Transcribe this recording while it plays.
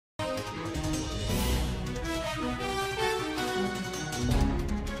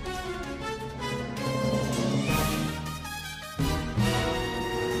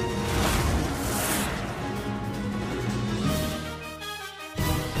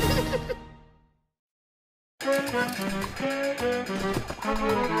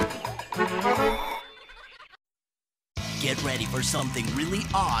Get ready for something really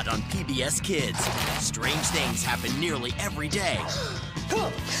odd on PBS Kids. Strange things happen nearly every day.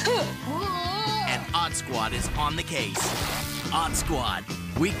 And Odd Squad is on the case. Odd Squad,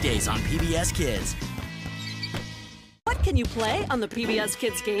 weekdays on PBS Kids. What can you play on the PBS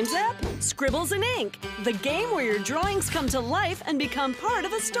Kids Games app? Scribbles and Ink, the game where your drawings come to life and become part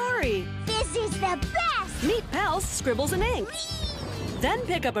of a story. This is the best! Meet pals Scribbles and Ink. Then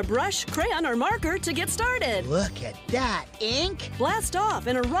pick up a brush, crayon, or marker to get started. Look at that, Ink! Blast off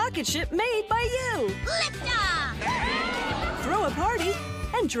in a rocket ship made by you. Liftoff! Throw a party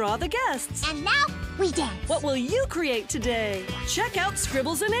and draw the guests. And now we dance. What will you create today? Check out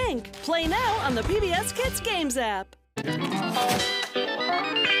Scribbles and Ink. Play now on the PBS Kids Games app.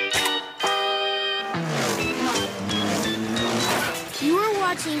 You are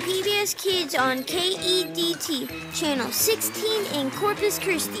watching PBS Kids on KEDT, channel 16 in Corpus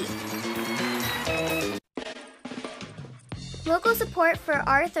Christi. Local support for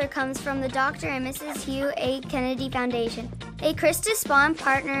Arthur comes from the Dr. and Mrs. Hugh A. Kennedy Foundation, a Christus Spawn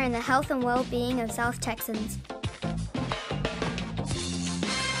partner in the health and well-being of South Texans.